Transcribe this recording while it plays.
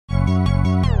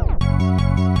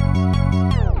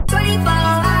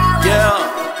Yeah,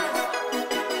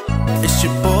 it's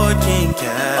your boy King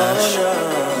Cash.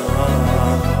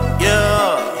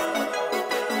 Yeah,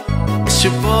 it's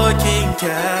your boy King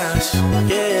Cash.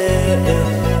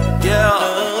 Yeah,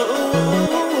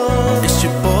 yeah, it's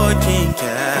your boy King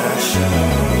Cash.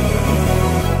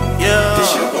 Yeah,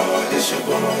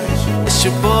 it's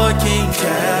your boy King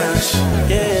Cash.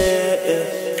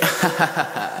 Yeah,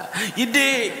 you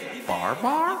dig? Bar.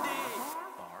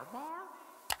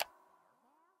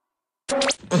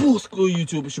 What's good,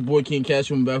 YouTube? It's your boy King Cash.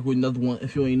 I'm back with another one.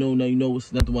 If you ain't know, now you know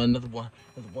it's another one. What's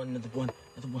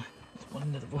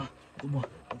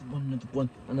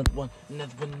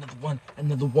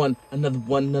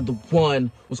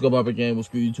good, Baba Gang? What's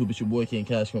good, YouTube? It's your boy King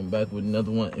Cash coming back with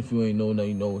another one. If you ain't know, now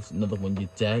you know it's another one. You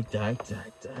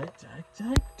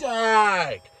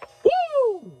dag.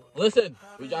 Woo! Listen,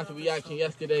 we got the reaction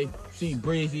yesterday. See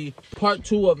Breezy, part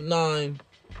 2 of 9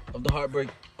 of the Heartbreak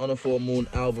on a Full Moon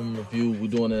album review. We're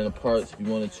doing it in parts. If you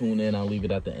want to tune in, I'll leave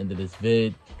it at the end of this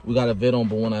vid. We got a vid on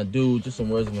But When I Do, just some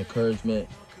words of encouragement.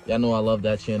 Y'all know I love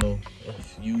that channel.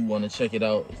 If you want to check it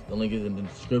out, the link is in the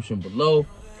description below.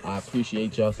 I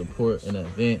appreciate y'all support in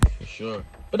advance for sure.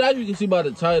 But as you can see by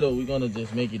the title, we're gonna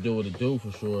just make it do what it do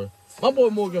for sure. My boy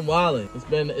Morgan Wallen. It's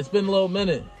been a little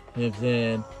minute. You know what I'm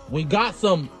saying? We got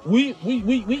some, we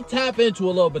tap into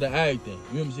a little bit of everything.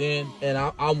 You know what I'm saying? And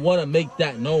I want to make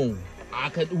that known.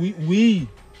 We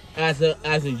as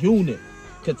a unit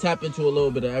could tap into a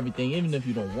little bit of everything, even if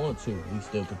you don't want to. We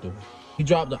still could do it. He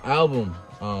dropped the album.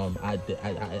 I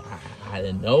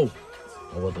didn't know.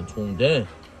 I wasn't tuned in,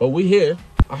 but we here.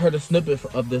 I heard a snippet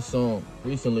of this song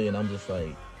recently, and I'm just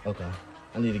like, okay,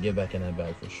 I need to get back in that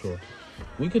bag for sure.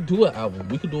 We could do an album.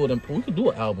 We could do an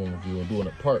album review and do it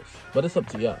in parts, but it's up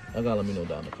to y'all. Y'all gotta let me know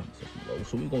down in the comment section below.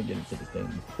 So we're gonna get into this thing.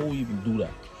 Before we even do that,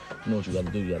 you know what you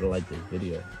gotta do. You gotta like this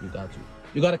video. You got to.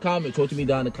 You gotta comment. Talk to me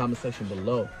down in the comment section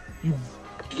below. You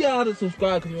gotta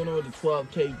subscribe because you know what the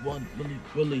 12K one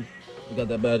really. We got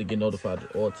that bad to get notified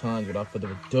at all times. Without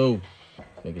further ado,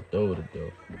 let's make it do what it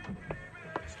do.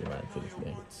 Let's get right into this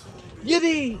thing.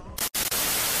 Yiddy!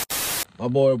 My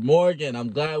boy Morgan.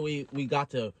 I'm glad we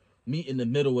got to meet in the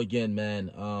middle again,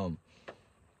 man.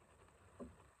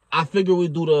 I figure we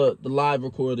do the live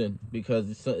recording because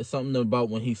it's something about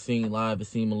when he's singing live, it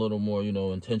seemed a little more, you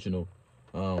know, intentional.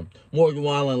 Morgan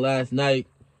Wallen last night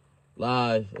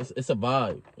live, it's a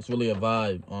vibe. It's really a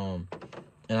vibe.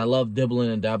 And I love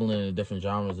dibbling and dabbling in different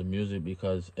genres of music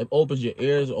because it opens your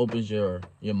ears, it opens your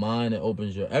mind, it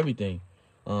opens your everything.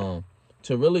 To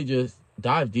really just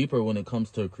dive deeper when it comes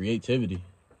to creativity.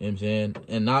 You know what I'm saying?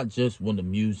 And not just when the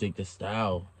music, the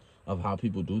style of how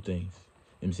people do things.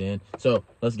 You know what I'm saying? So,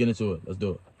 let's get into it. Let's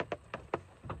do it.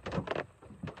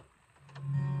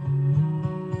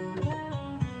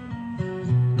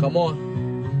 Come on.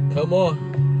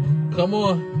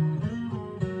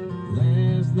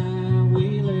 Last night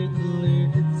we let the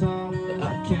liquor talk.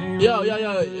 Yo.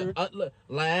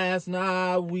 Last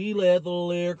night we let the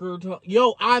liquor talk.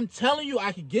 Yo, I'm telling you,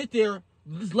 I could get there.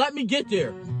 Just let me get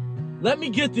there.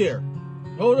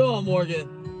 Hold on, Morgan.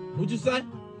 What'd you say?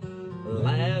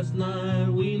 Last night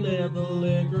we let the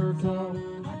liquor talk.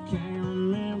 I can't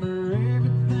remember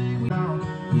everything we talked.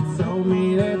 You told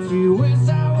me that you wish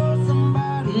I was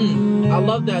somebody. I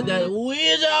love that.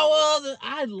 Wish I was.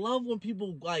 I love when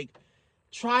people like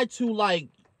try to like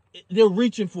they're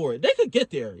reaching for it. They could get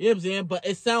there. You know what I'm saying? But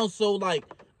it sounds so like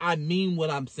I mean what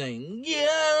I'm saying.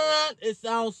 Yeah. It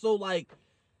sounds so like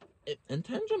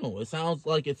intentional. It sounds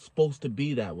like it's supposed to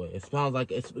be that way. It sounds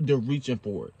like they're reaching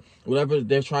for it. Whatever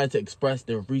they're trying to express,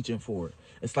 they're reaching for it.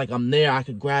 It's like I'm there, I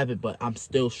could grab it, but I'm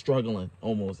still struggling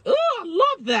almost. Oh, I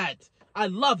love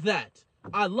that.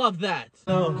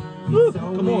 Oh,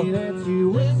 come on. That you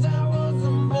wish I was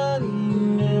somebody you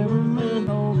never meant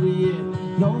over yet.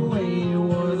 No way it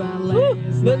was our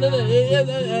last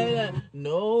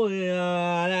No,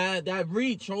 that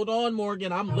reach. Hold on,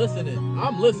 Morgan. I'm listening.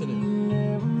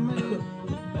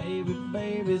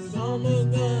 Baby, summer's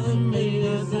done, made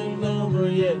us ain't over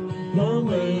yet. No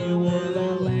way it was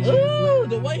our last. Ooh,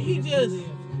 the way he just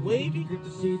wavy.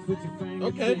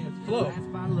 Okay, flow.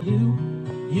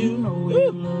 You know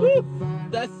it.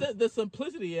 That's it. The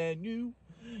simplicity and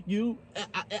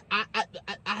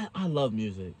I love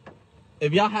music.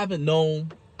 If y'all haven't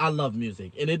known, I love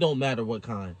music, and it don't matter what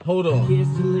kind. Hold on. Kiss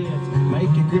your lips, make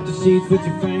you grip the sheets with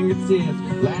your fingertips.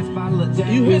 Last bottle of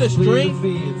Jack. You hear the string?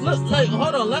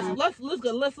 Hold on. Let's look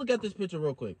at this picture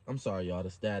real quick. I'm sorry, y'all. The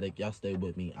static. Y'all stay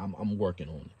with me. I'm working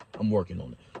on it.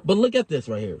 But look at this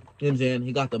right here. You know what I'm saying?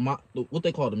 He got the what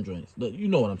they call them joints. You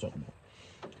know what I'm talking about.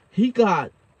 He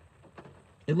got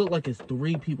It looked like it's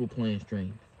 3 people playing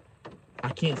strings. I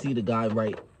can't see the guy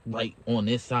right on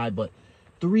this side, but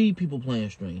 3 people playing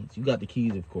strings. You got the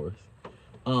keys, of course.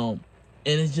 And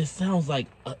it just sounds like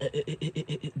I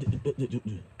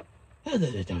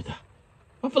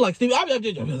feel like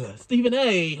Stephen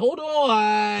A. Hold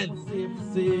on.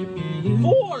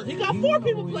 4. He got 4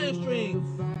 people playing strings.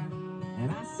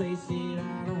 And I say shit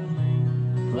I don't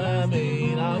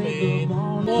mean. I mean.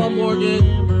 Come on, Morgan.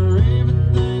 Remember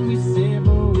everything we said,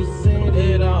 but we said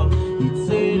it all. You told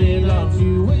me that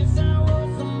you wish I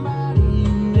was somebody you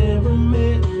never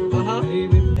met.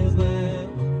 Baby, is that?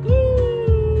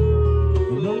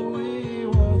 No way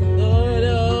was I.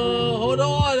 No.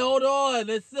 Hold on.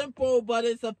 It's simple, but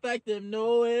it's effective.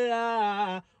 No way.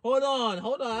 Hold on.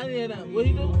 I didn't hear that. What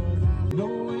he do? No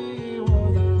way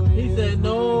was I. He said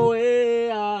no way.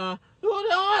 Hold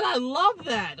on. I love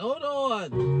that. Hold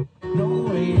on. No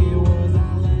way was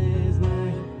I last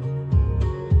night.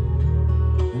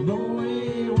 No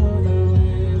way was I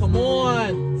last night. Come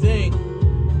on. Sing.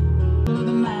 The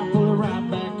night pull right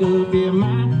back up here.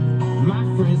 My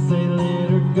friends say let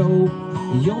her go.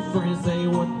 Your friends say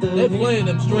what the They playing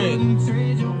them strings.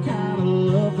 Trade your kind of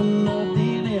love for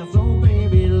nothing else. Oh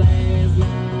baby, last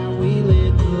night we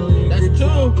let the liquor. That's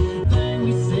true. Everything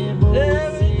we said, but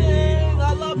Everything.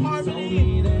 I love you harmony. told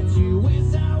me that you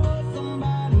wish I was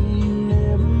somebody you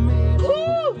never met.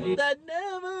 Ooh, that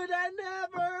never.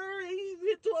 He's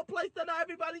get to a place that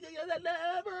everybody that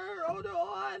never. Hold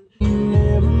on. You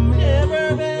never met.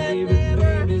 Never, man,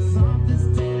 Baby,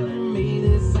 something's telling me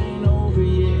this ain't over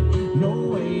yet. No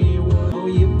way it was. Oh,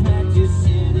 you packed your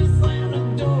shit and slammed the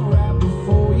door right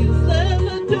before you Slam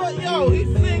the door. Yo,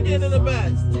 he's singing in the back.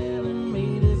 Something's telling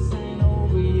me this ain't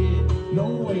over yet. No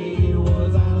way it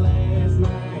was I last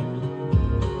night.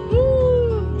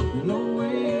 Ooh. No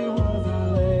way it was I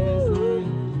last night.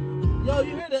 Yo,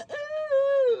 you hear the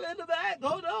ooh in the back?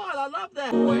 Hold on, I love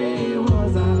that. No way it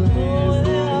was I last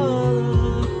night.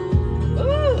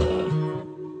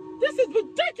 This is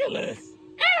ridiculous.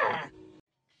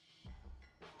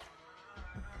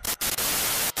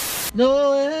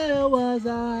 Nowhere was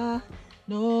I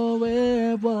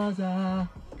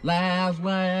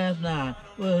last night,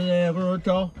 whatever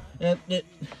talk. Yeah.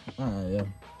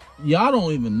 Y'all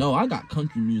don't even know. I got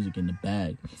country music in the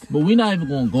bag, but we're not even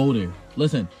gonna go there.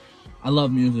 Listen, I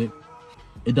love music.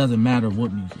 It doesn't matter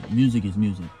what music. Music is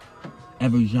music.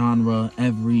 Every genre,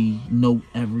 every note,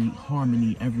 every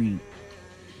harmony, everything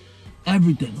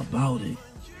about it.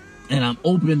 And I'm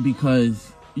open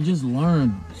because you just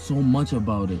learn so much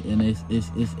about it, and it's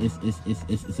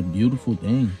a beautiful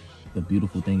thing. It's a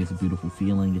beautiful thing. It's a beautiful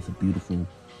feeling. It's a beautiful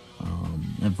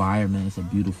environment. It's a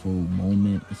beautiful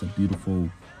moment. It's a beautiful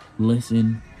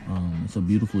listen. It's a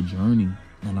beautiful journey,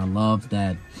 and I love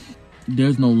that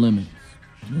there's no limits.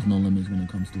 There's no limits when it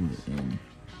comes to it, and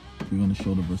we're gonna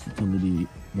show the versatility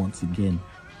once again.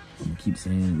 I'm gonna keep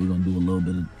saying we're gonna do a little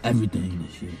bit of everything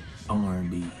this year.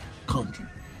 R&B, country,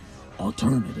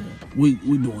 alternative. We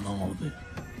doing all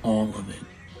of it,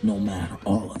 no matter,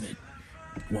 all of it.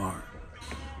 Word.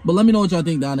 But let me know what y'all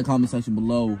think down in the comment section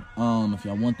below. If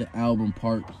y'all want the album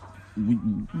part,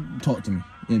 talk to me. You know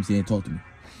what I'm saying? Talk to me.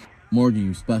 Morgan,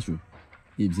 you special.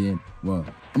 You know what I'm saying? Well,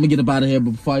 I'm gonna get up out of here,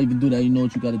 but before I even do that, you know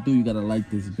what you gotta do. You gotta like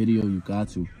this video. You got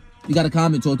to. You gotta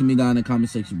comment. Talk to me down in the comment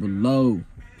section below.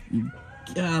 You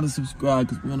gotta subscribe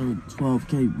because we're under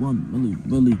 12K.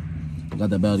 Really. You got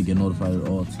that bell to get notified at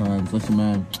all times. Listen,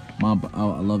 man, Mom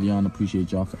out. I love y'all and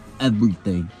appreciate y'all for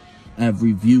everything.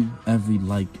 Every view, every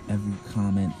like, every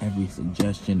comment, every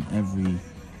suggestion,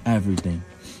 everything.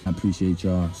 I appreciate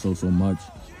y'all so much.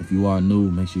 If you are new,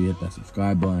 make sure you hit that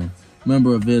subscribe button.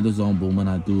 Remember, a vid is on, but when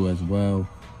I do as well,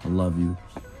 I love you.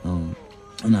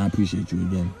 And I appreciate you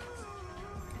again.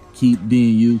 Keep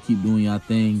being you, keep doing your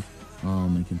thing,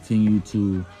 and continue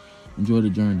to enjoy the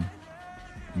journey.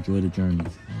 Enjoy the journey.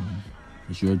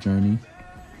 It's your journey.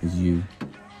 It's you.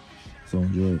 So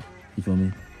enjoy it. You feel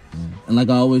me? And like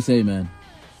I always say, man,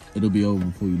 it'll be over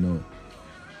before you know it.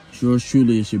 Yours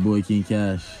truly, it's your boy King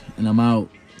Cash, and I'm out.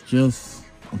 Just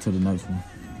until the next one.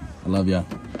 I love y'all.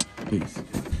 Peace.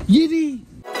 Yiddy.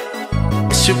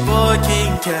 It's your boy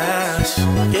King Cash.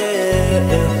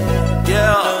 Yeah.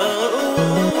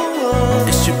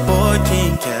 It's your boy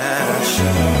King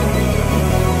Cash.